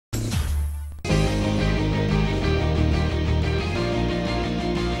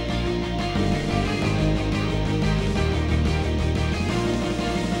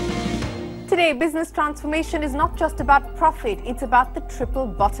Today, business transformation is not just about profit, it's about the triple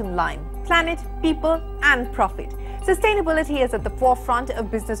bottom line: planet, people, and profit. Sustainability is at the forefront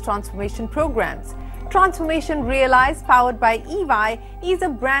of business transformation programs. Transformation Realized, powered by EY, is a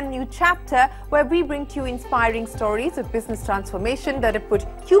brand new chapter where we bring to you inspiring stories of business transformation that have put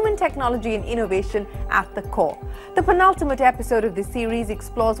human technology and innovation at the core. The penultimate episode of this series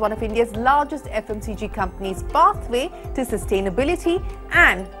explores one of India's largest FMCG companies' pathway to sustainability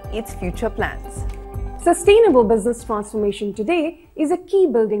and its future plans. Sustainable business transformation today is a key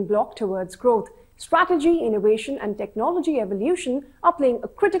building block towards growth. Strategy, innovation, and technology evolution are playing a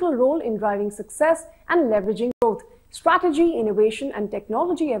critical role in driving success and leveraging growth. Strategy, innovation, and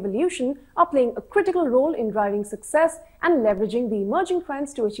technology evolution are playing a critical role in driving success and leveraging the emerging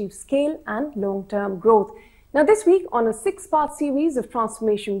trends to achieve scale and long-term growth. Now, this week, on a 6-part series of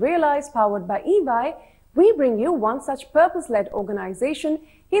Transformation Realized, powered by EY, we bring you one such purpose-led organization,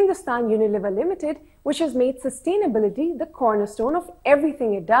 Hindustan Unilever Limited, which has made sustainability the cornerstone of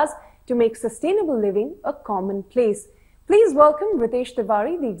everything it does to make sustainable living a commonplace. Please welcome Ritesh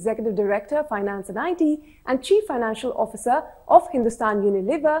Tiwari, the Executive Director, Finance and IT, and Chief Financial Officer of Hindustan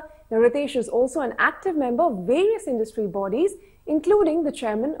Unilever. Now, Ritesh is also an active member of various industry bodies, including the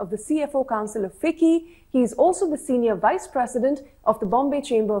Chairman of the CFO Council of FICCI. He is also the Senior Vice President of the Bombay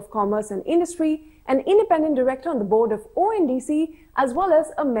Chamber of Commerce and Industry, an Independent Director on the Board of ONDC, as well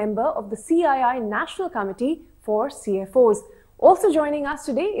as a member of the CII National Committee for CFOs. Also joining us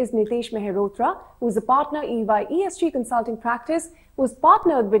today is Nitesh Mehrotra, who is a partner EY ESG consulting practice, who is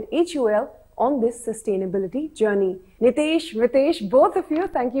partnered with HUL on this sustainability journey. Nitesh, Ritesh, both of you,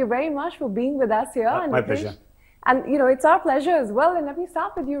 thank you very much for being with us here. My pleasure. And, it's our pleasure as well. And let me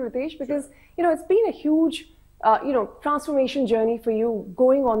start with you, Ritesh, because, it's been a huge, transformation journey for you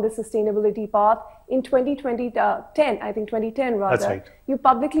going on this sustainability path. In 2010 rather. That's right. You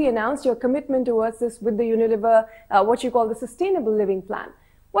publicly announced your commitment towards this with the Unilever, what you call the Sustainable Living Plan.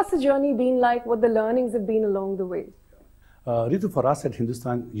 What's the journey been like? What the learnings have been along the way? Ritu, for us at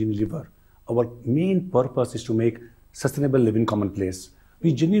Hindustan Unilever, our main purpose is to make sustainable living commonplace.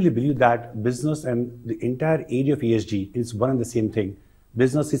 We genuinely believe that business and the entire area of ESG is one and the same thing.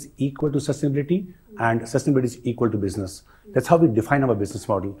 Business is equal to sustainability and sustainability is equal to business. That's how we define our business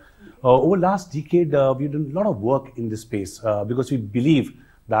model. Over the last decade, we've done a lot of work in this space because we believe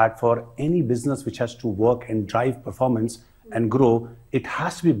that for any business which has to work and drive performance and grow, it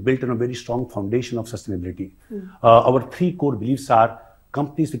has to be built on a very strong foundation of sustainability. Our 3 core beliefs are: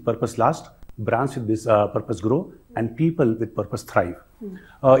 companies with purpose last, brands with this purpose grow, and people with purpose thrive.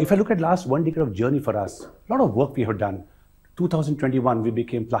 If I look at last 1 decade of journey for us, a lot of work we have done. 2021, we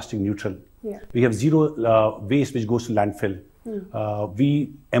became plastic neutral. We have zero waste which goes to landfill.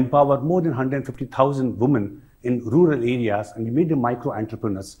 We empower more than 150,000 women in rural areas, and we made them micro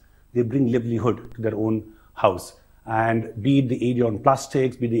entrepreneurs. They bring livelihood to their own house. And be it the area on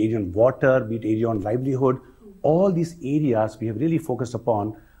plastics, be it the area on water, be it the area on livelihood, all these areas we have really focused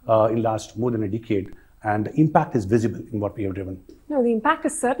upon in last more than a decade. And the impact is visible in what we have driven. No, the impact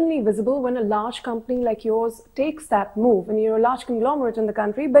is certainly visible when a large company like yours takes that move, and you're a large conglomerate in the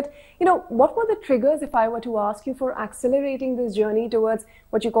country. But, what were the triggers, if I were to ask you, for accelerating this journey towards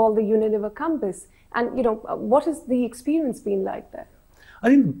what you call the Unilever Compass? And, what has the experience been like there? I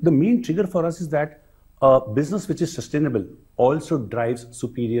think the main trigger for us is that a business which is sustainable also drives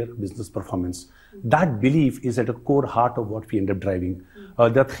superior business performance. That belief is at the core heart of what we end up driving.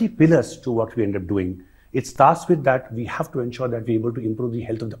 There are 3 pillars to what we end up doing. It starts with that we have to ensure that we're able to improve the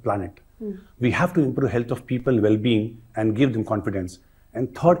health of the planet. We have to improve health of people, well-being, and give them confidence.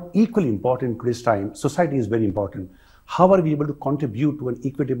 And third, equally important to this time, society is very important. How are we able to contribute to an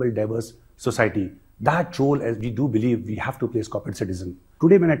equitable, diverse society? That role, as we do believe, we have to play as corporate citizen.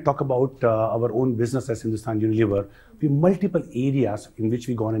 Today, when I talk about our own business as Hindustan Unilever, we have multiple areas in which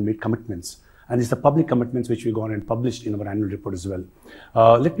we go on and made commitments. And it's the public commitments which we go on and published in our annual report as well.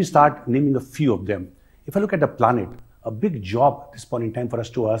 Let me start naming a few of them. If I look at the planet, a big job at this point in time for us,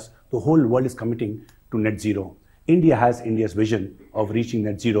 the whole world is committing to net zero. India has India's vision of reaching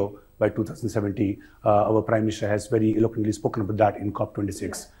net zero by 2070. Our Prime Minister has very eloquently spoken about that in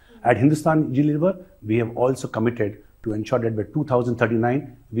COP26. At Hindustan Unilever, we have also committed to ensure that by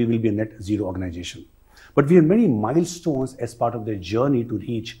 2039, we will be a net zero organization. But we have many milestones as part of the journey to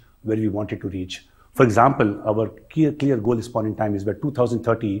reach where we wanted to reach. For example, our clear goal this point in time is by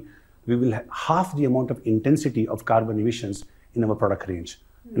 2030, we will have half the amount of intensity of carbon emissions in our product range.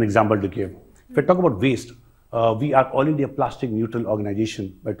 An example to give. If I talk about waste, we are already a plastic neutral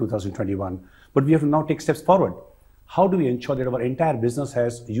organization by 2021, but we have to now take steps forward. How do we ensure that our entire business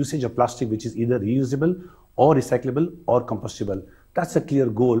has usage of plastic which is either reusable or recyclable or compostable? That's a clear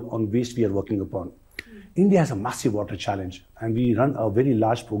goal on which we are working upon. India has a massive water challenge, and we run a very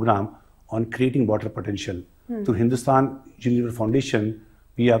large program on creating water potential. Through Hindustan Unilever Foundation,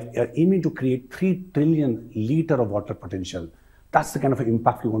 we are aiming to create 3 trillion litre of water potential. That's the kind of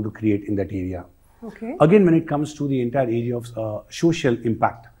impact we want to create in that area. Okay. Again, when it comes to the entire area of social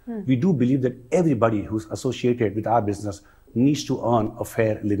impact, we do believe that everybody who's associated with our business needs to earn a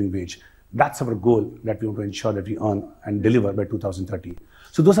fair living wage. That's our goal that we want to ensure that we earn and deliver by 2030.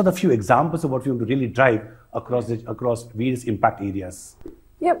 So those are the few examples of what we want to really drive across various impact areas.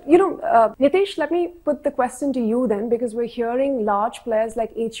 Yeah, Ritesh, let me put the question to you then, because we're hearing large players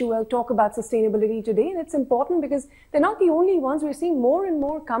like HUL talk about sustainability today, and it's important because they're not the only ones. We're seeing more and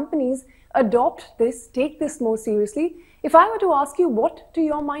more companies adopt this, take this more seriously. If I were to ask you, what to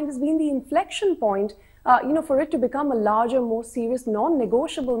your mind has been the inflection point, for it to become a larger, more serious,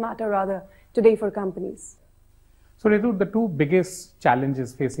 non-negotiable matter rather today for companies? So Ritu, the two biggest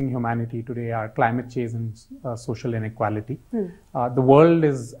challenges facing humanity today are climate change and social inequality. The world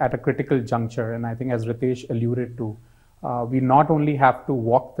is at a critical juncture, and I think as Ritesh alluded to, we not only have to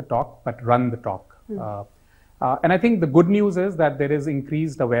walk the talk, but run the talk. And I think the good news is that there is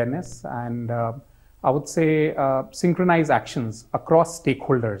increased awareness and I would say synchronized actions across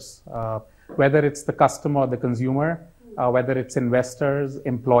stakeholders, whether it's the customer or the consumer, whether it's investors,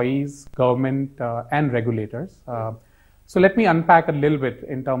 employees, government, and regulators. So let me unpack a little bit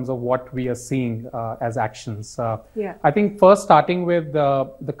in terms of what we are seeing as actions. I think first starting with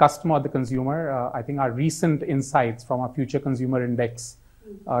the customer or the consumer, I think our recent insights from our Future Consumer Index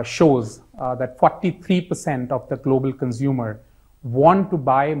shows that 43% of the global consumer want to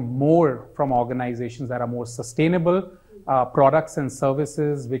buy more from organizations that are more sustainable, products and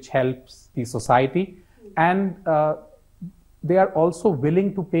services which helps the society, and they are also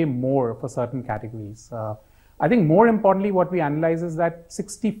willing to pay more for certain categories. I think more importantly, what we analyze is that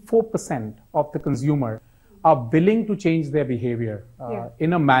 64% of the consumer are willing to change their behavior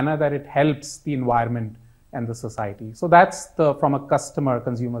in a manner that it helps the environment and the society. So that's from a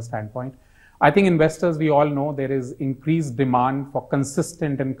consumer standpoint. I think investors, we all know there is increased demand for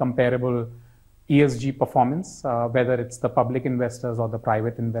consistent and comparable ESG performance, whether it's the public investors or the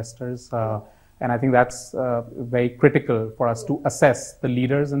private investors. And I think that's very critical for us to assess the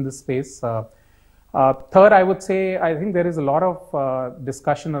leaders in this space. Third, I would say, I think there is a lot of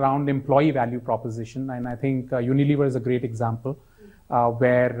discussion around employee value proposition. And I think Unilever is a great example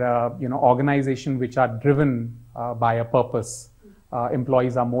where, organizations which are driven by a purpose,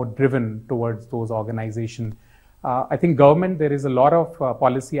 employees are more driven towards those organizations. I think government, there is a lot of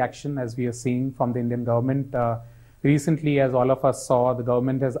policy action as we are seeing from the Indian government. Recently, as all of us saw, the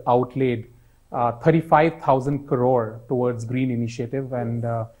government has outlaid 35,000 crore towards green initiative, and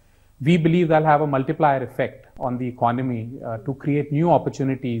we believe that'll have a multiplier effect on the economy to create new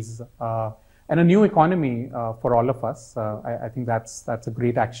opportunities and a new economy for all of us. I think that's a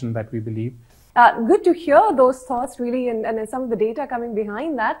great action that we believe. Good to hear those thoughts really and some of the data coming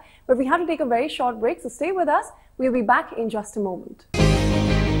behind that, but we have to take a very short break, so stay with us. We'll be back in just a moment.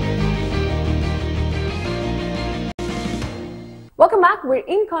 Welcome back. We're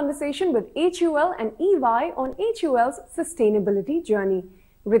in conversation with HUL and EY on HUL's sustainability journey.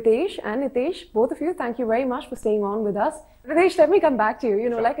 Ritesh and Ritesh, both of you, thank you very much for staying on with us. Ritesh, let me come back to you.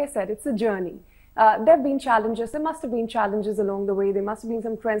 Like I said, it's a journey. There have been challenges. There must have been challenges along the way. There must have been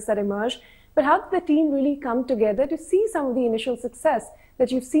some trends that emerged. But how did the team really come together to see some of the initial success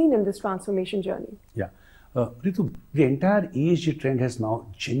that you've seen in this transformation journey? Yeah. Ritu, the entire ESG trend has now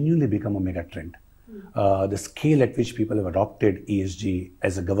genuinely become a mega trend. The scale at which people have adopted ESG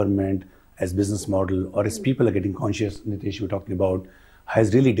as a government, as business model, or as people are getting conscious, Ritesh, you were talking about,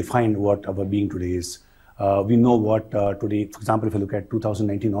 has really defined what our being today is. We know what today, for example, if you look at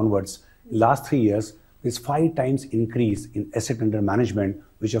 2019 onwards, last 3 years, there's 5 times increase in asset under management,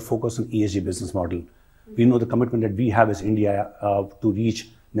 which are focused on ESG business model. We know the commitment that we have as India to reach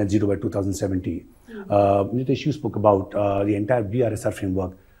net zero by 2070. Ritesh, you spoke about the entire BRSR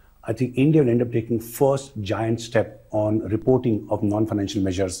framework. I think India will end up taking first giant step on reporting of non-financial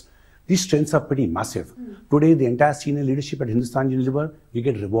measures. These trends are pretty massive. Today, the entire senior leadership at Hindustan Unilever, we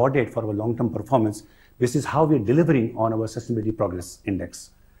get rewarded for our long-term performance. This is how we're delivering on our sustainability progress index.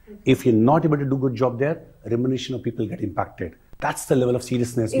 If you're not able to do a good job there, remuneration of people get impacted. That's the level of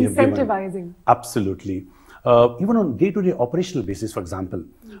seriousness we have given. Incentivizing. Absolutely. Even on day-to-day operational basis, for example,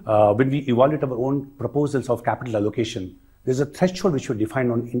 when we evaluate our own proposals of capital allocation, there's a threshold which we define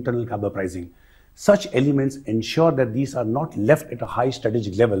on internal carbon pricing. Such elements ensure that these are not left at a high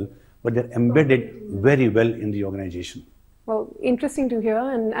strategic level, but they're embedded very well in the organization. Well, interesting to hear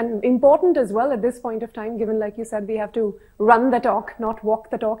and important as well at this point of time, given, like you said, we have to run the talk, not walk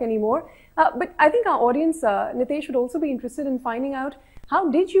the talk anymore. But I think our audience, Ritesh, would also be interested in finding out,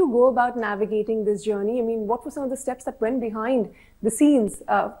 how did you go about navigating this journey? I mean, what were some of the steps that went behind the scenes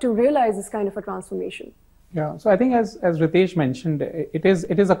to realize this kind of a transformation? Yeah, so I think as Ritesh mentioned, it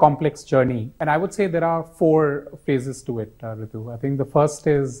is a complex journey. And I would say there are 4 phases to it, Ritu. I think the first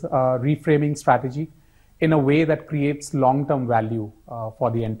is reframing strategy in a way that creates long-term value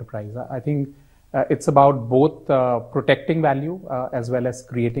for the enterprise. I think it's about both protecting value as well as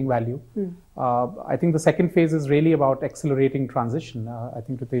creating value. I think the second phase is really about accelerating transition. I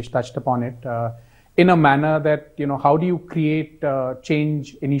think Ritesh touched upon it in a manner that, how do you create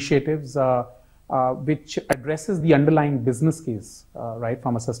change initiatives which addresses the underlying business case, right,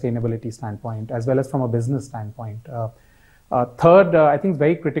 from a sustainability standpoint, as well as from a business standpoint. Third, I think it's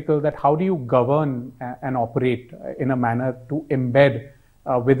very critical that how do you govern and operate in a manner to embed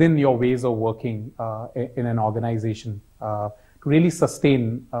within your ways of working in an organization to really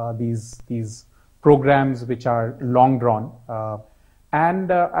sustain these programs which are long drawn. And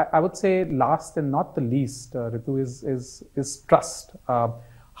I would say last and not the least, Ritu, is trust.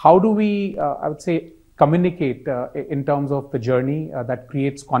 How do we, I would say, communicate in terms of the journey that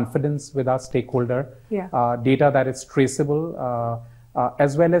creates confidence with our stakeholder, data that is traceable,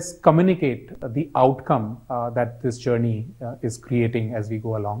 as well as communicate the outcome that this journey is creating as we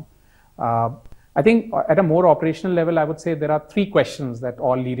go along. I think at a more operational level, I would say there are 3 questions that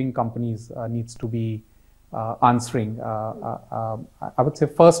all leading companies needs to be answering. I would say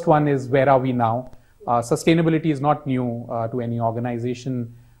first one is, where are we now? Sustainability is not new to any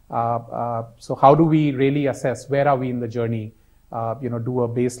organization. So how do we really assess where are we in the journey? Do a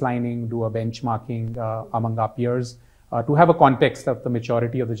baselining, do a benchmarking among our peers to have a context of the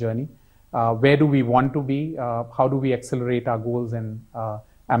maturity of the journey. Where do we want to be? How do we accelerate our goals and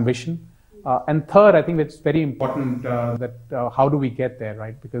ambition? And third, I think it's very important that how do we get there,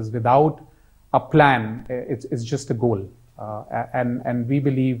 right? Because without a plan, it's just a goal. And we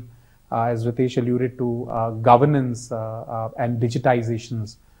believe, as Ritesh alluded to, governance and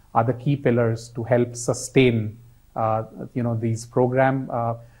digitizations are the key pillars to help sustain, these programs.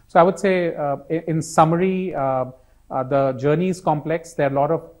 So I would say, in summary, the journey is complex. There are a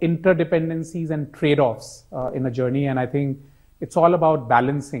lot of interdependencies and trade-offs in a journey, and I think it's all about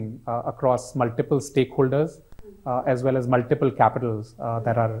balancing across multiple stakeholders as well as multiple capitals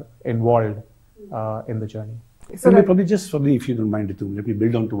that are involved in the journey. So probably, if you don't mind, Ritu, let me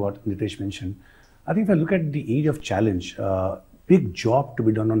build on to what Ritesh mentioned. I think if I look at the area of challenge, big job to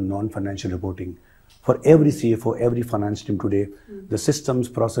be done on non-financial reporting. For every CFO, every finance team today, the systems,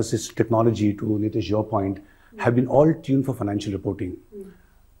 processes, technology, to Ritesh, your point, have been all tuned for financial reporting.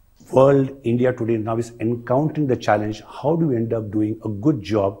 World, India today now is encountering the challenge, how do you end up doing a good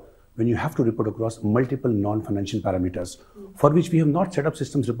job when you have to report across multiple non-financial parameters, for which we have not set up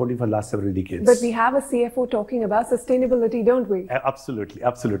systems reporting for the last several decades. But we have a CFO talking about sustainability, don't we? Absolutely,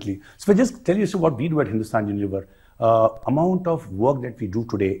 absolutely. So if I just tell you what we do at Hindustan Unilever, amount of work that we do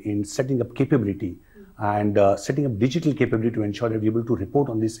today in setting up capability and setting up digital capability to ensure that we're able to report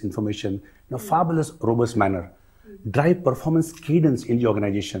on this information in a fabulous, robust manner, drive performance cadence in the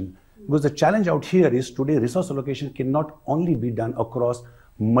organization. Because the challenge out here is today resource allocation cannot only be done across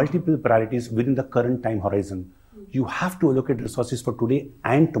multiple priorities within the current time horizon. You have to allocate resources for today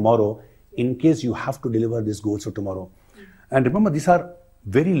and tomorrow in case you have to deliver these goals for tomorrow. And remember, these are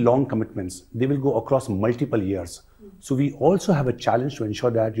very long commitments. They will go across multiple years. So we also have a challenge to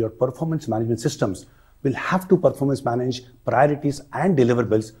ensure that your performance management systems will have to performance manage priorities and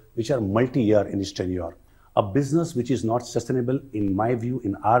deliverables which are multi-year in its tenure. A business which is not sustainable, in my view,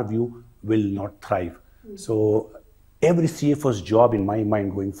 in our view, will not thrive. So every CFO's job, in my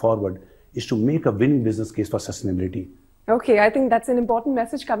mind, going forward, is to make a winning business case for sustainability. Okay, I think that's an important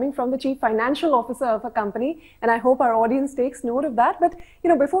message coming from the Chief Financial Officer of a company, and I hope our audience takes note of that. But,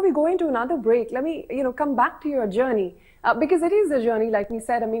 before we go into another break, let me, come back to your journey, because it is a journey, like we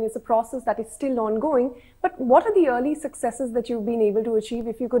said. I mean, it's a process that is still ongoing. But what are the early successes that you've been able to achieve?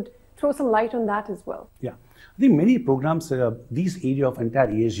 If you could throw some light on that as well. Yeah, I think many programs, these area of entire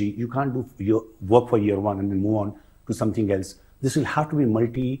ESG, you can't do your work for year one and then move on to something else. This will have to be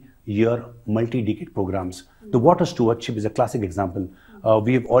multi-year, multi-decade programs. The water stewardship is a classic example.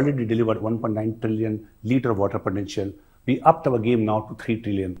 We have already delivered 1.9 trillion liter of water potential. We upped our game now to 3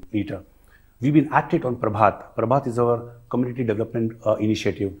 trillion liter. We've been active on Prabhat. Prabhat is our community development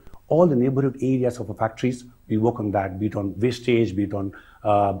initiative. All the neighborhood areas of our factories, we work on that, be it on wastage, be it on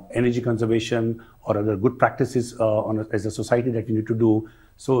energy conservation or other good practices as a society that we need to do.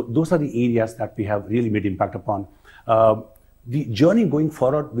 So those are the areas that we have really made impact upon. the journey going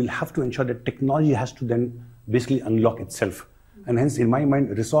forward will have to ensure that technology has to then basically unlock itself. And hence, in my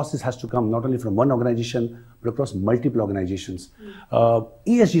mind, resources has to come not only from one organization, but across multiple organizations.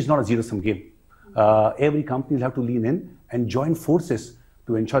 ESG is not a zero-sum game. Every company will have to lean in and join forces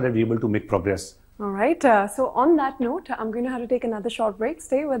to ensure that we're able to make progress. All right. So on that note, I'm going to have to take another short break.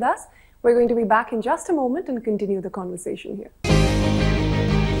 Stay with us. We're going to be back in just a moment and continue the conversation here.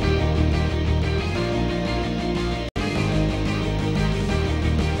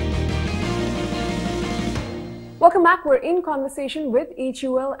 Welcome back. We're in conversation with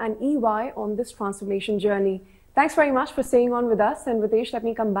HUL and EY on this transformation journey. Thanks very much for staying on with us. And Ritesh, let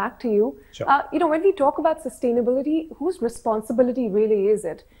me come back to you. Sure. When we talk about sustainability, whose responsibility really is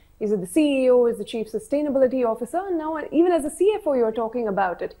it? Is it the CEO, is the Chief Sustainability Officer? And now even as a CFO, you're talking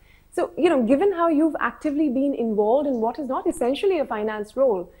about it. So, given how you've actively been involved in what is not essentially a finance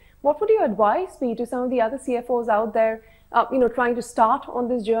role, what would your advice be to some of the other CFOs out there, trying to start on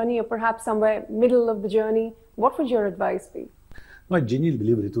this journey or perhaps somewhere middle of the journey? What would your advice be? No, I genuinely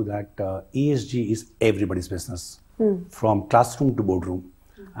believe, Ritu, that ESG is everybody's business, from classroom to boardroom.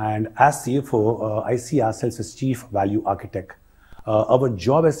 And as CFO, I see ourselves as chief value architect. Our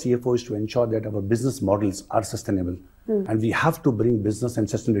job as CFO is to ensure that our business models are sustainable. And we have to bring business and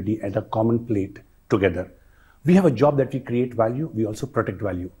sustainability at a common plate together. We have a job that we create value, we also protect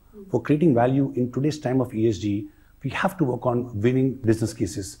value. For creating value in today's time of ESG, we have to work on winning business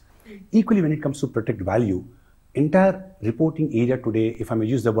cases. Equally, when it comes to protect value, entire reporting area today, if I may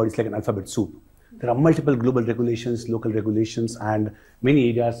use the word, it's like an alphabet soup. There are multiple global regulations, local regulations, and many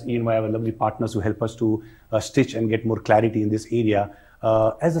areas. I have lovely partners who help us to stitch and get more clarity in this area.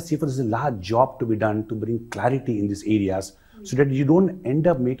 As a CFO, there's a large job to be done to bring clarity in these areas so that you don't end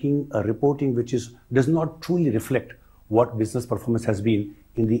up making a reporting which does not truly reflect what business performance has been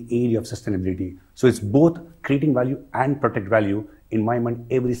in the area of sustainability. So it's both creating value and protect value. In my mind,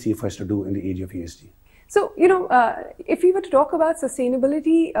 every CFO has to do in the area of ESG. So, if we were to talk about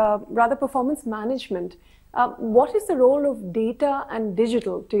sustainability, rather performance management, what is the role of data and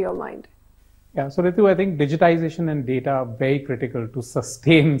digital to your mind? Yeah, so Ritu, I think digitization and data are very critical to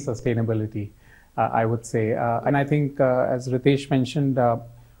sustain sustainability, I would say. And I think, as Ritesh mentioned,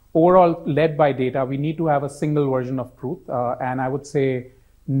 overall led by data, we need to have a single version of truth. And I would say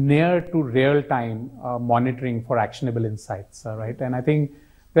near to real-time monitoring for actionable insights, right? And I think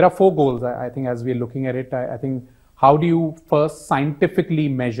there are 4 goals, I think, as we're looking at it. I think, how do you first scientifically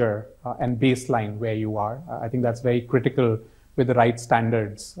measure and baseline where you are? I think that's very critical with the right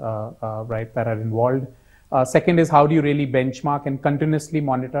standards, right, that are involved. Second is, how do you really benchmark and continuously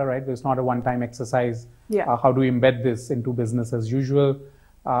monitor, right? It's not a one-time exercise. Yeah. How do you embed this into business as usual?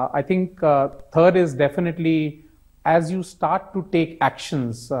 I think third is definitely, as you start to take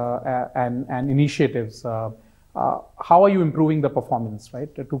actions and initiatives, how are you improving the performance,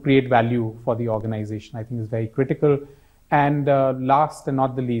 right, to create value for the organization? I think is very critical. And last and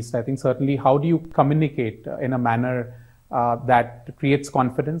not the least, I think certainly, how do you communicate in a manner that creates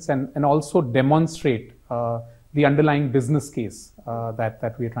confidence and also demonstrate the underlying business case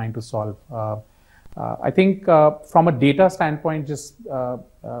that we are trying to solve. I think from a data standpoint, just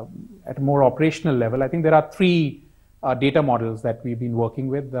at a more operational level, I think there are 3 data models that we've been working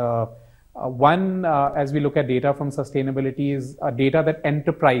with. One, as we look at data from sustainability, is data that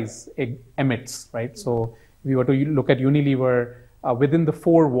enterprise emits, right? So if we were to look at Unilever, within the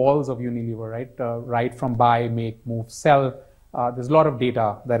 4 walls of Unilever, right? Right from buy, make, move, sell, there's a lot of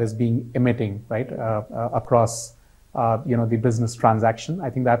data that is being emitting, right? Across, the business transaction. I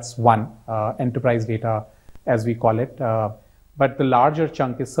think that's one, enterprise data, as we call it. But the larger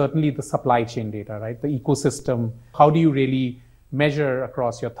chunk is certainly the supply chain data, right? The ecosystem. How do you really measure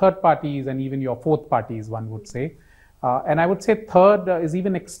across your third parties and even your fourth parties, one would say. And I would say third is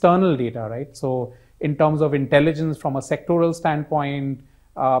even external data, right? So in terms of intelligence from a sectoral standpoint,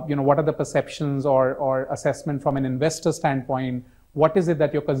 what are the perceptions or assessment from an investor standpoint? What is it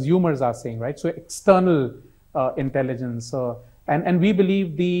that your consumers are saying, right? So external intelligence. And we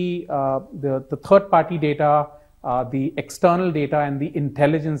believe the third party data, the external data and the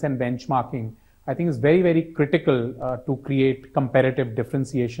intelligence and benchmarking, I think is very, very critical to create competitive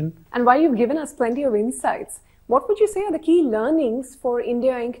differentiation. And while you've given us plenty of insights, what would you say are the key learnings for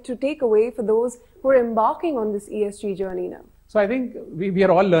India Inc. to take away for those who are embarking on this ESG journey now? So I think we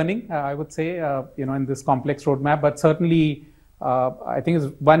are all learning, I would say, in this complex roadmap, but certainly I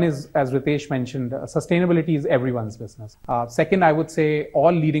think one is, as Ritesh mentioned, sustainability is everyone's business. Second, I would say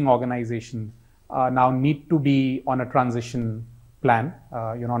all leading organizations now need to be on a transition plan,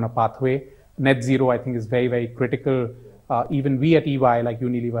 on a pathway. Net zero, I think, is very, very critical. Even we at EY, like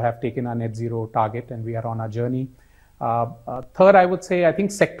Unilever, have taken our net zero target and we are on our journey. Third, I would say, I think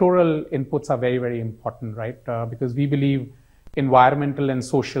sectoral inputs are very, very important, right? Because we believe environmental and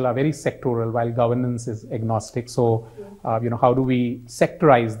social are very sectoral, while governance is agnostic. So, how do we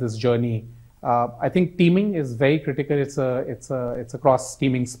sectorize this journey? I think teaming is very critical. It's a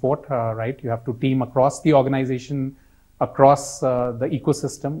cross-teaming sport, right? You have to team across the organization, across the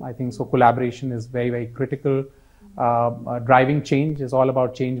ecosystem. I think so. Collaboration is very, very critical. Driving change is all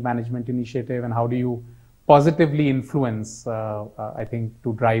about change management initiative, and how do you positively influence, I think,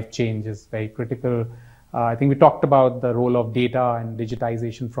 to drive change is very critical. I think we talked about the role of data and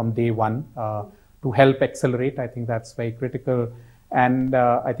digitization from day one to help accelerate. I think that's very critical. And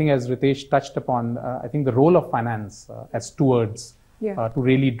I think, as Ritesh touched upon, I think the role of finance as stewards to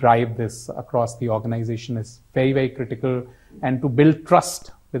really drive this across the organization is very, very critical. And to build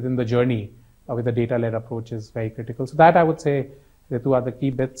trust within the journey with a data-led approach is very critical. So that, I would say, the two are the key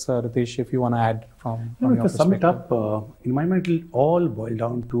bits. Ritesh, if you want to add from your perspective. To sum it up, in my mind, it will all boil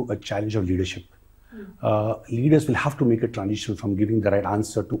down to a challenge of leadership. Leaders will have to make a transition from giving the right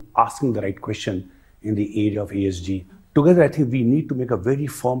answer to asking the right question in the area of ESG. Together, I think we need to make a very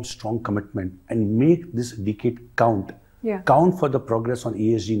firm, strong commitment and make this decade count. Count for the progress on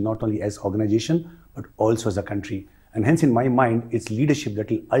ESG, not only as organization, but also as a country. And hence, in my mind, it's leadership that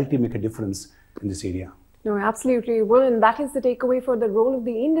will ultimately make a difference in this area. No, absolutely. Well, and that is the takeaway for the role of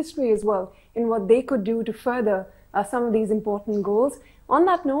the industry as well, in what they could do to further some of these important goals. On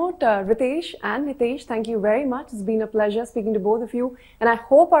that note, Ritesh and Ritesh, thank you very much. It's been a pleasure speaking to both of you. And I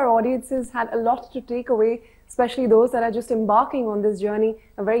hope our audiences had a lot to take away, especially those that are just embarking on this journey,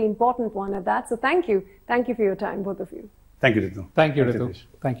 a very important one at that. So thank you. Thank you for your time, both of you. Thank you, Ritu. Thank you, Ritu.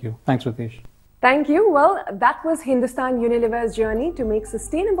 Thank you. Thanks, Ritesh. Thank you. Well, that was Hindustan Unilever's journey to make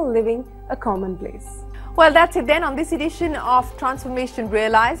sustainable living a commonplace. Well, that's it then on this edition of Transformation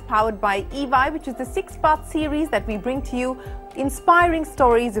Realized, powered by EY, which is the 6-part series that we bring to you, inspiring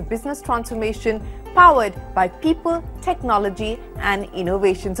stories of business transformation powered by people, technology and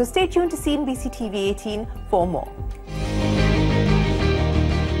innovation. So stay tuned to CNBC TV 18 for more.